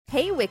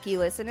Hey, Wiki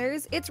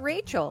listeners, it's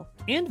Rachel.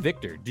 And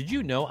Victor, did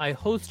you know I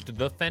host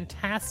the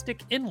fantastic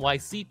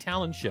NYC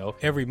Talent Show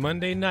every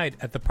Monday night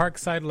at the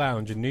Parkside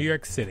Lounge in New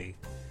York City?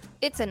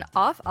 It's an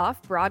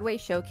off-Broadway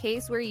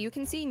showcase where you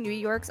can see New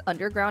York's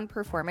underground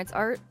performance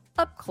art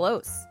up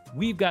close.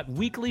 We've got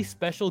weekly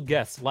special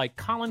guests like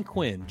Colin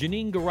Quinn,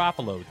 Janine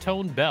Garofalo,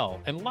 Tone Bell,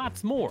 and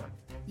lots more.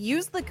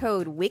 Use the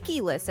code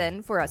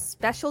WIKILISTEN for a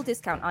special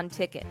discount on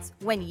tickets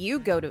when you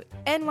go to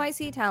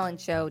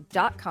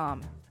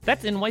nyctalentshow.com.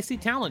 That's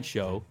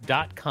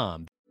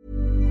nyctalentshow.com.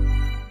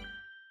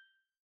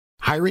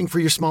 Hiring for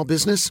your small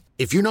business?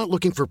 If you're not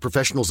looking for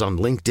professionals on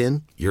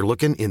LinkedIn, you're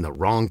looking in the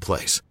wrong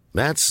place.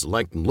 That's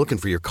like looking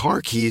for your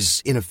car keys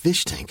in a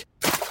fish tank.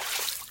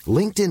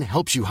 LinkedIn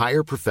helps you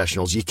hire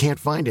professionals you can't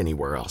find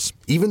anywhere else,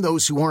 even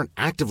those who aren't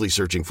actively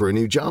searching for a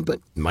new job but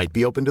might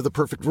be open to the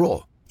perfect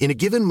role. In a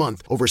given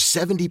month, over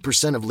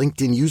 70% of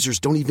LinkedIn users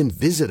don't even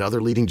visit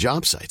other leading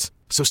job sites.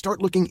 So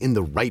start looking in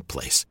the right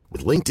place.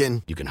 With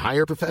LinkedIn, you can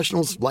hire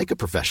professionals like a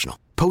professional.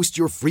 Post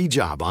your free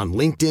job on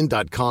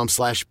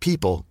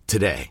linkedin.com/people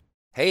today.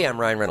 Hey, I'm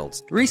Ryan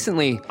Reynolds.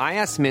 Recently, I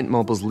asked Mint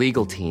Mobile's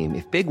legal team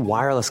if big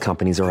wireless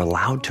companies are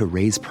allowed to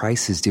raise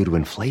prices due to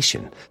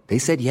inflation. They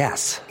said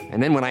yes.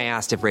 And then when I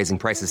asked if raising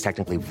prices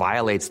technically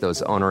violates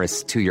those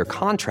onerous two-year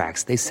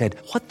contracts, they said,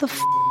 "What the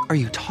f*** are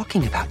you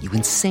talking about, you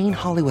insane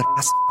Hollywood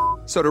ass?"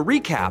 So to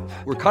recap,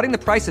 we're cutting the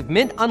price of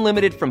Mint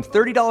Unlimited from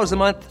 $30 a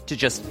month to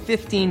just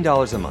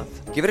 $15 a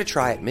month. Give it a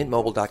try at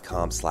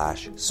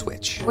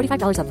mintmobile.com/switch.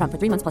 $45 up front for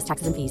 3 months plus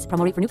taxes and fees.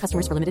 Promo rate for new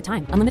customers for limited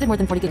time. Unlimited more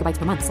than 40 gigabytes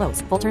per month.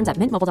 Slows full terms at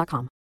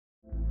mintmobile.com.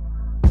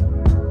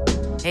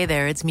 Hey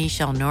there, it's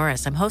Michelle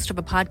Norris. I'm host of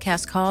a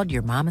podcast called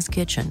Your Mama's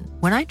Kitchen.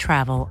 When I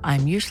travel,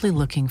 I'm usually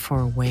looking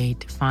for a way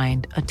to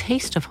find a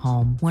taste of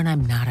home when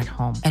I'm not at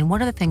home. And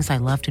one of the things I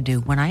love to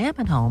do when I am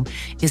at home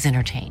is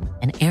entertain.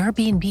 And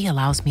Airbnb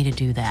allows me to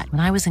do that.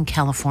 When I was in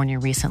California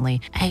recently,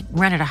 I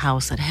rented a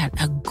house that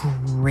had a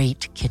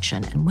great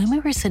kitchen. And when we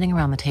were sitting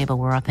around the table,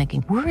 we were all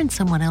thinking, we're in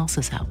someone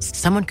else's house.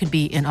 Someone could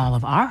be in all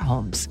of our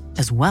homes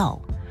as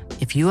well.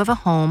 If you have a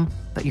home,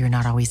 but you're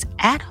not always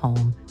at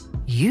home,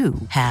 you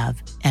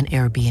have an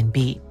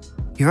Airbnb.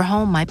 Your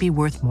home might be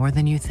worth more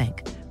than you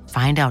think.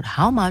 Find out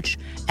how much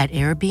at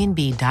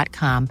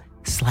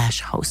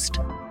airbnb.com/host.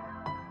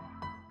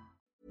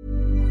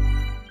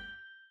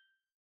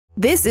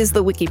 This is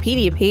the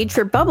Wikipedia page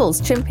for Bubbles,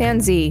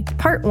 Chimpanzee,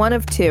 part 1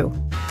 of 2.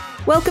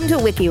 Welcome to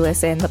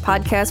WikiListen, the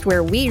podcast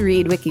where we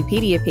read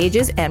Wikipedia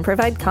pages and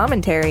provide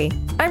commentary.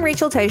 I'm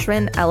Rachel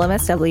Teichman,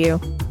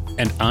 LMSW.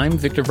 And I'm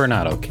Victor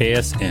Bernardo,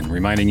 KSN,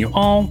 reminding you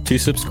all to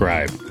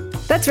subscribe.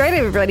 That's right,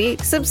 everybody.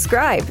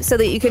 Subscribe so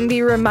that you can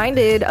be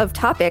reminded of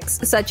topics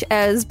such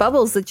as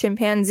Bubbles the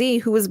chimpanzee,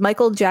 who was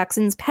Michael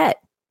Jackson's pet.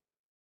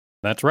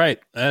 That's right.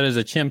 That is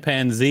a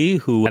chimpanzee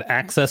who had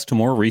access to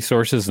more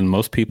resources than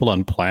most people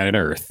on planet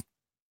Earth.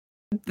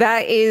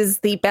 That is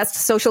the best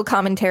social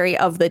commentary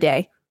of the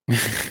day.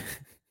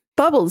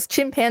 Bubbles,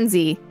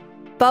 chimpanzee.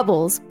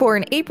 Bubbles,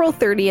 born April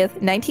 30th,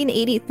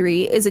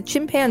 1983, is a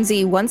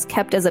chimpanzee once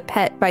kept as a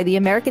pet by the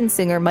American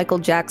singer Michael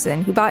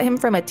Jackson, who bought him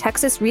from a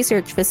Texas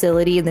research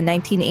facility in the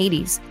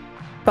 1980s.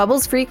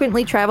 Bubbles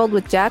frequently traveled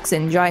with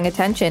Jackson, drawing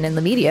attention in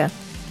the media.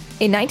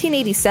 In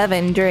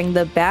 1987, during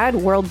the Bad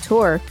World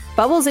Tour,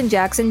 Bubbles and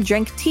Jackson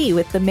drank tea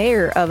with the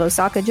mayor of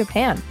Osaka,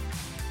 Japan.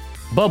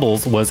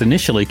 Bubbles was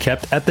initially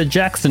kept at the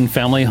Jackson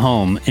family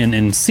home in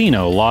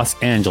Encino, Los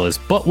Angeles,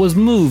 but was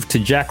moved to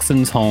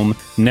Jackson's home,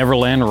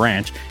 Neverland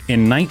Ranch,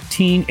 in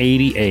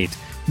 1988.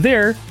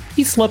 There,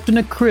 he slept in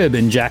a crib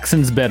in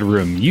Jackson's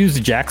bedroom,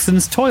 used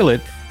Jackson's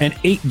toilet, and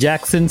ate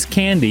Jackson's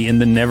candy in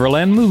the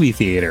Neverland movie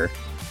theater.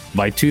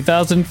 By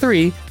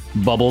 2003,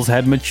 Bubbles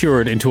had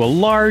matured into a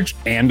large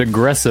and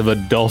aggressive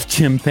adult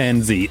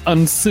chimpanzee,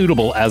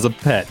 unsuitable as a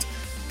pet,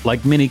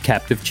 like many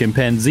captive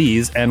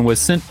chimpanzees, and was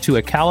sent to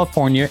a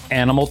California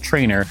animal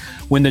trainer.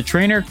 When the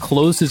trainer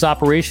closed his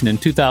operation in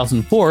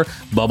 2004,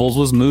 Bubbles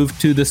was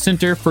moved to the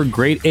Center for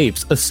Great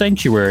Apes, a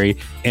sanctuary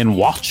in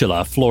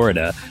Wauchula,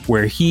 Florida,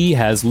 where he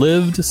has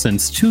lived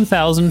since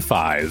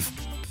 2005.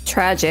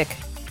 Tragic.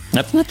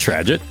 That's not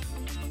tragic.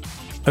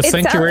 A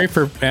sanctuary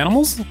for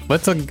animals?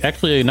 That's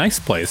actually a nice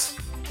place.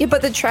 Yeah,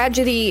 but the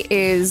tragedy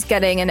is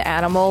getting an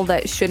animal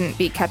that shouldn't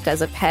be kept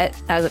as a pet,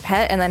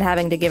 and then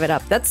having to give it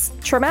up. That's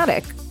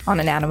traumatic on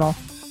an animal.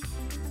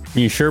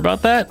 You sure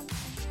about that?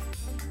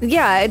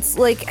 Yeah, it's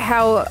like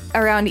how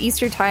around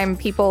Easter time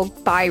people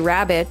buy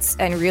rabbits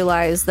and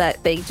realize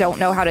that they don't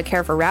know how to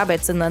care for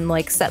rabbits and then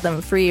like set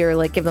them free or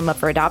like give them up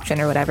for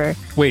adoption or whatever.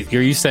 Wait,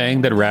 are you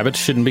saying that rabbits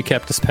shouldn't be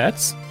kept as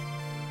pets?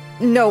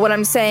 No, what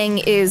I'm saying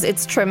is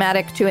it's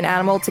traumatic to an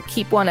animal to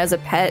keep one as a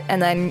pet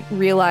and then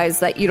realize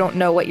that you don't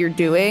know what you're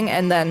doing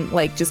and then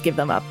like just give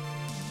them up.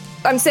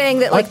 I'm saying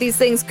that like these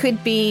things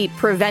could be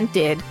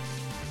prevented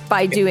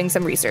by doing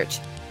some research.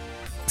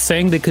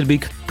 Saying they could be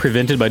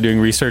prevented by doing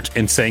research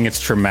and saying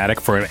it's traumatic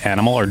for an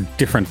animal are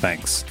different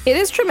things. It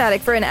is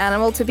traumatic for an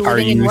animal to be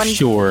living in one. Are you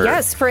sure?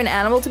 Yes, for an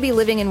animal to be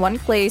living in one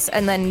place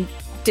and then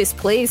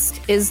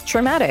displaced is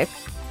traumatic.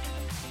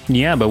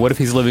 Yeah, but what if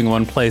he's living in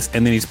one place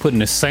and then he's put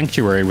in a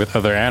sanctuary with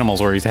other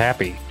animals where he's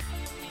happy?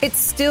 it's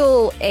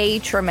still a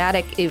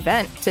traumatic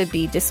event to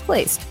be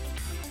displaced.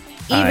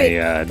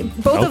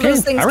 Both of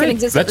those things can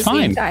exist at the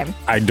same time.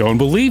 I don't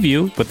believe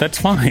you, but that's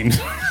fine.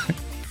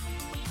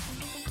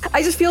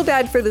 I just feel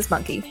bad for this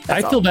monkey.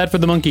 I feel bad for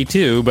the monkey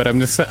too, but I'm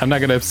not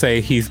going to say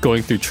he's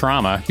going through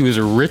trauma. He was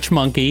a rich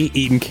monkey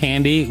eating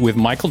candy with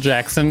Michael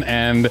Jackson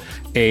and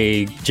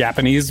a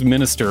Japanese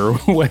minister or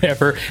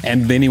whatever,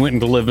 and then he went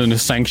to live in a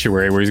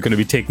sanctuary where he's going to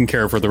be taken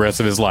care of for the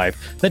rest of his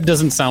life. That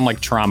doesn't sound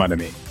like trauma to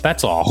me.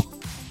 That's all.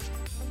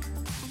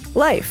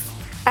 Life.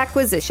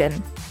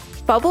 Acquisition.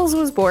 Bubbles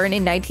was born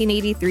in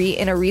 1983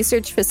 in a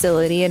research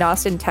facility in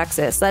Austin,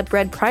 Texas that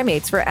bred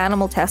primates for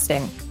animal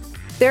testing.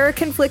 There are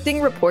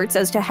conflicting reports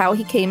as to how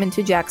he came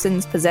into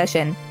Jackson's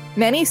possession.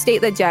 Many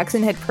state that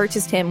Jackson had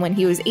purchased him when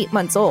he was 8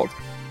 months old.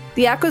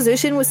 The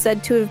acquisition was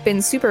said to have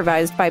been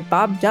supervised by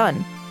Bob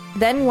Dunn,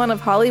 then one of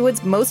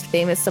Hollywood's most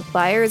famous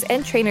suppliers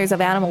and trainers of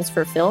animals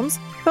for films,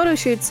 photo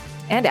shoots,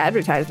 and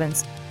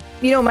advertisements.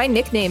 You know, my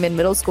nickname in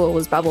middle school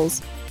was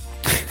Bubbles.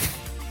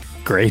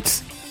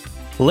 Great.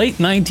 Late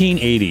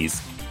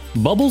 1980s.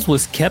 Bubbles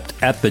was kept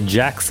at the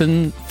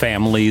Jackson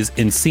family's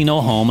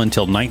Encino home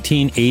until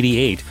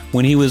 1988,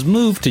 when he was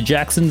moved to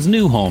Jackson's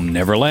new home,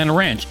 Neverland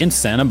Ranch, in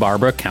Santa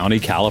Barbara County,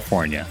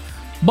 California.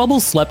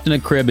 Bubbles slept in a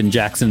crib in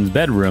Jackson's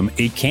bedroom,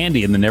 ate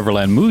candy in the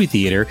Neverland movie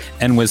theater,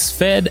 and was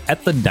fed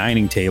at the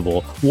dining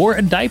table, wore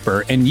a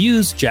diaper, and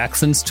used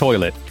Jackson's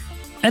toilet.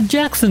 At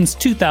Jackson's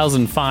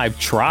 2005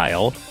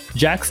 trial,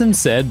 Jackson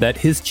said that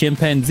his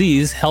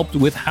chimpanzees helped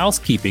with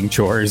housekeeping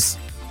chores.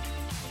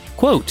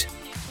 Quote,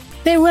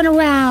 "They run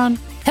around,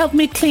 help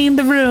me clean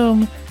the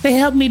room. They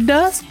help me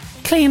dust,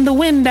 clean the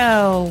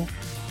window."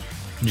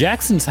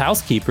 Jackson's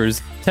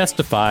housekeepers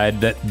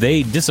testified that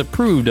they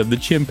disapproved of the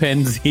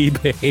chimpanzee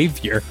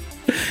behavior.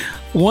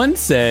 One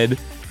said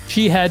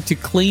she had to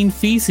clean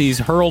feces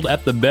hurled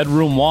at the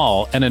bedroom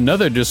wall, and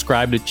another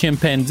described a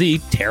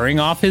chimpanzee tearing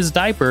off his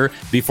diaper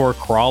before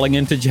crawling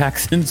into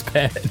Jackson's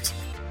bed.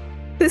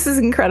 This is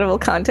incredible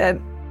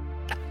content.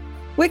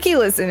 Wiki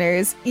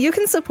listeners, you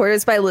can support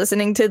us by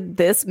listening to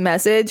this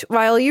message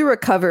while you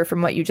recover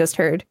from what you just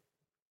heard.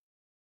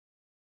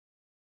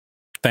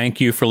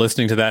 Thank you for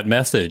listening to that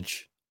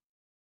message.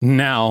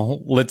 Now,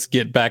 let's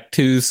get back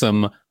to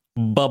some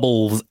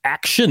Bubbles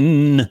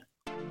action.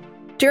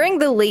 During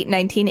the late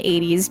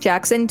 1980s,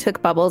 Jackson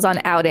took Bubbles on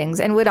outings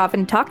and would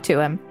often talk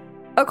to him.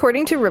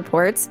 According to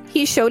reports,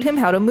 he showed him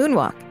how to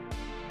moonwalk.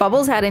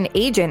 Bubbles had an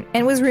agent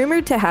and was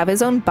rumored to have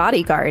his own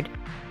bodyguard.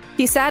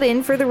 He sat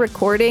in for the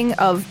recording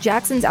of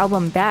Jackson's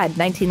album Bad,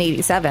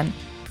 1987.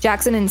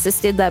 Jackson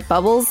insisted that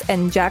Bubbles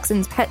and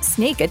Jackson's pet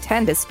snake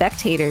attend as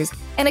spectators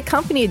and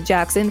accompanied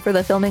Jackson for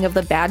the filming of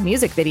the Bad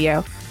music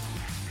video.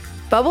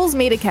 Bubbles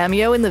made a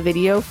cameo in the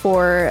video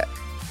for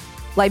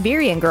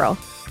Liberian Girl.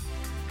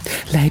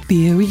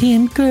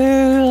 Liberian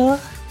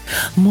girl,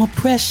 more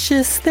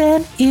precious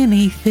than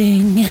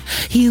anything.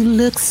 You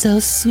look so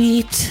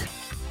sweet.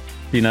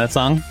 Do you know that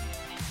song?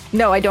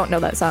 No, I don't know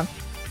that song.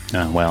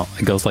 Oh, well,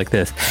 it goes like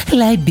this.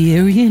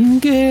 Liberian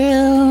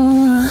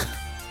girl.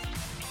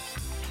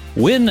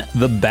 When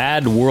the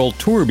Bad World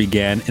Tour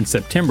began in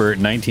September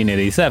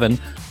 1987,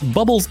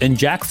 Bubbles and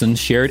Jackson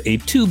shared a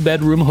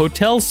 2-bedroom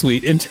hotel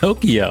suite in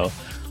Tokyo.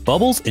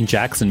 Bubbles and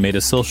Jackson made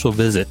a social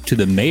visit to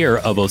the mayor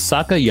of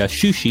Osaka,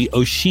 Yasushi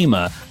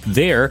Oshima.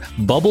 There,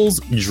 Bubbles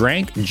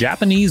drank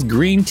Japanese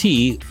green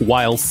tea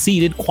while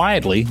seated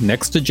quietly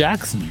next to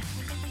Jackson.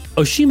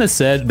 Oshima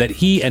said that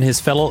he and his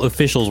fellow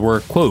officials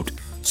were, quote,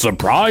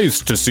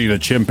 "surprised to see the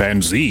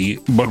chimpanzee,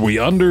 but we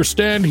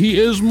understand he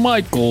is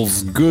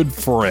Michael's good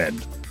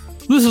friend.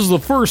 This is the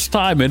first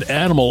time an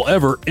animal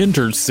ever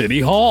entered City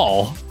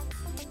Hall."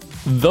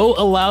 Though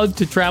allowed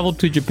to travel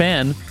to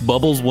Japan,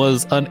 Bubbles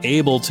was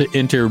unable to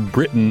enter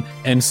Britain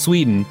and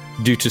Sweden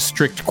due to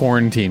strict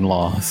quarantine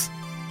laws.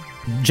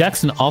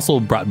 Jackson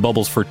also brought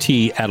Bubbles for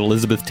tea at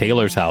Elizabeth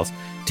Taylor's house.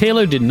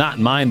 Taylor did not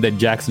mind that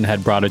Jackson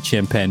had brought a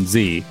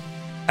chimpanzee.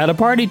 At a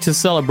party to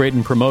celebrate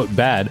and promote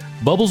Bad,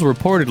 Bubbles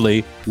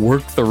reportedly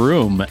worked the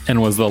room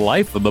and was the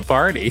life of the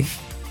party.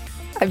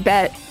 I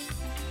bet.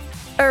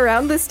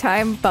 Around this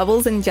time,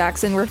 Bubbles and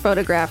Jackson were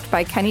photographed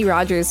by Kenny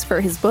Rogers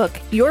for his book,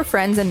 Your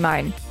Friends and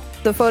Mine.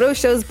 The photo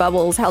shows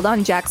Bubbles held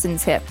on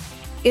Jackson's hip.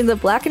 In the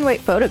black and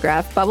white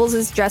photograph, Bubbles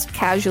is dressed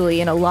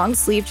casually in a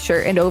long-sleeved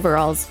shirt and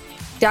overalls.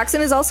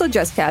 Jackson is also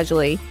dressed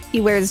casually.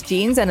 He wears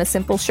jeans and a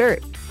simple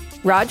shirt.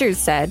 Rogers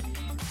said,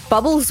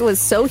 "Bubbles was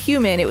so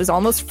human it was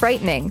almost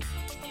frightening.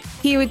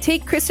 He would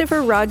take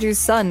Christopher Rogers'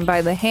 son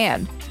by the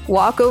hand,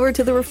 walk over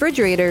to the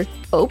refrigerator,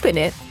 open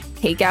it,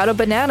 take out a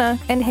banana,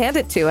 and hand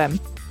it to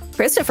him.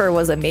 Christopher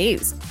was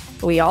amazed.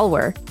 We all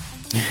were."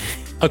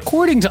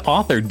 According to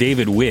author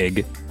David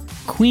Wigg,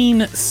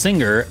 Queen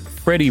singer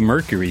Freddie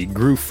Mercury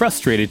grew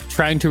frustrated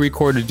trying to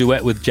record a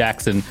duet with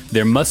Jackson,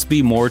 There Must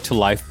Be More to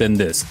Life Than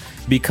This,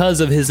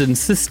 because of his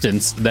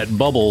insistence that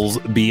Bubbles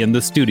be in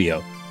the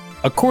studio.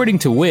 According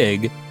to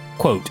Wigg,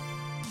 quote,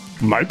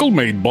 "Michael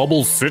made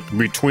Bubbles sit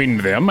between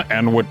them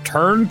and would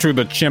turn to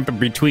the chimp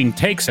between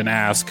takes and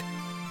ask,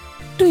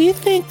 'Do you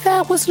think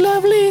that was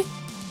lovely?'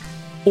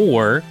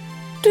 or,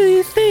 Do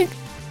you think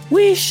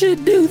We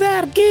should do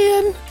that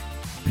again.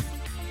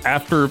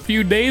 After a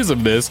few days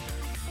of this,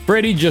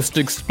 Freddie just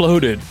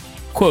exploded.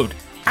 Quote,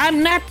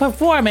 I'm not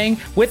performing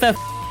with a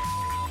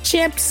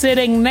chimp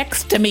sitting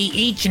next to me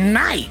each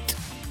night.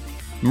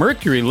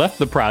 Mercury left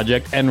the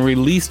project and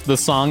released the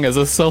song as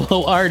a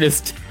solo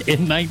artist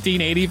in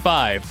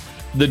 1985.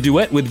 The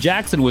duet with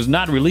Jackson was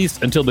not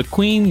released until the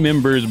Queen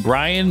members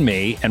Brian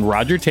May and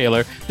Roger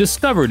Taylor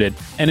discovered it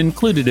and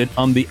included it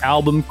on the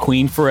album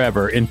Queen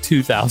Forever in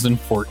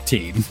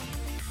 2014.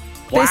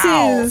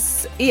 Wow.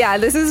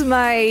 This is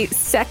my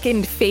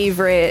second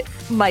favorite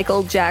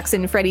Michael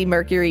Jackson, Freddie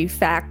Mercury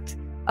fact.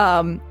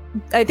 I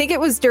think it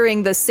was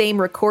during the same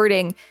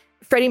recording.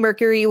 Freddie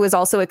Mercury was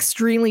also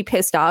extremely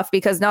pissed off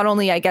because not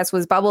only, I guess,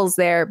 was Bubbles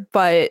there,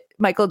 but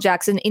Michael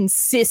Jackson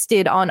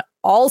insisted on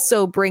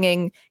also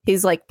bringing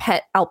his like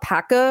pet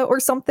alpaca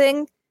or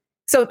something.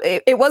 So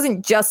it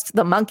wasn't just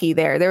the monkey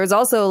there. There was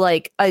also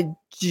like a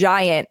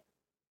giant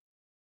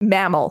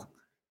mammal.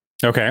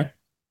 Okay.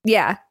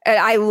 Yeah,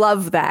 I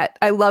love that.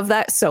 I love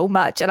that so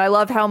much. And I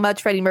love how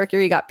much Freddie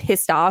Mercury got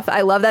pissed off.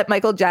 I love that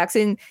Michael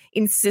Jackson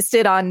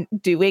insisted on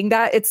doing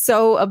that. It's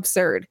so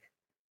absurd.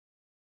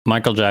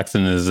 Michael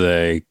Jackson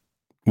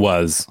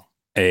was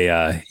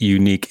a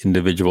unique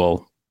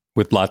individual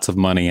with lots of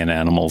money and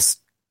animals.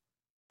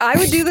 I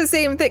would do the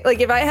same thing.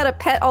 Like if I had a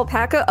pet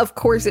alpaca, of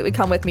course it would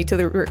come with me to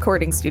the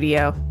recording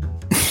studio.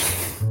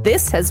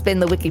 This has been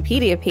the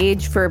Wikipedia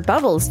page for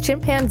Bubbles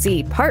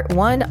Chimpanzee Part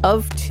 1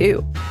 of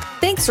 2.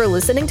 Thanks for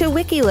listening to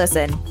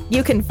WikiListen.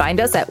 You can find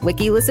us at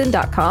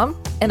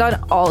wikilisten.com and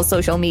on all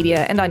social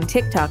media and on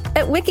TikTok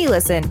at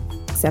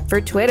WikiListen, except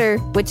for Twitter,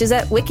 which is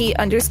at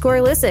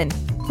wiki_listen.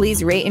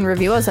 Please rate and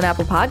review us on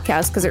Apple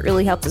Podcasts because it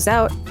really helps us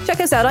out. Check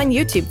us out on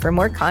YouTube for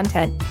more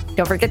content.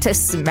 Don't forget to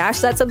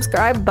smash that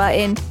subscribe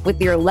button with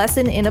your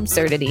lesson in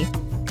absurdity.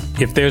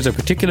 If there's a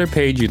particular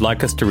page you'd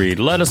like us to read,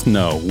 let us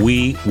know.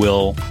 We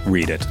will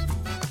read it.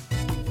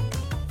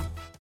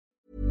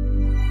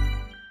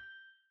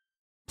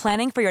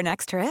 Planning for your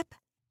next trip?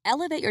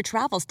 Elevate your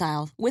travel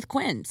style with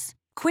Quince.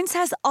 Quince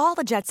has all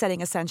the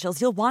jet-setting essentials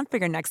you'll want for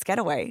your next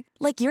getaway,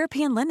 like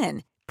European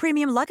linen,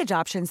 premium luggage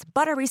options,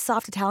 buttery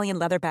soft Italian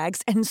leather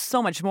bags, and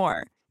so much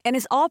more. And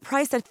is all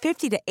priced at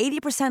 50 to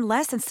 80%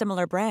 less than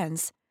similar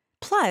brands.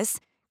 Plus,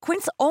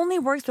 Quince only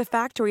works with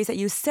factories that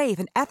use safe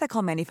and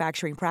ethical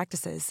manufacturing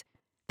practices.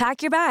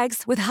 Pack your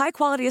bags with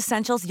high-quality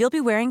essentials you'll be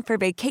wearing for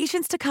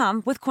vacations to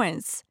come with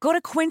Quince. Go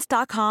to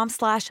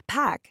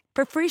quince.com/pack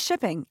for free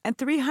shipping and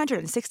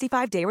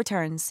 365-day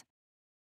returns.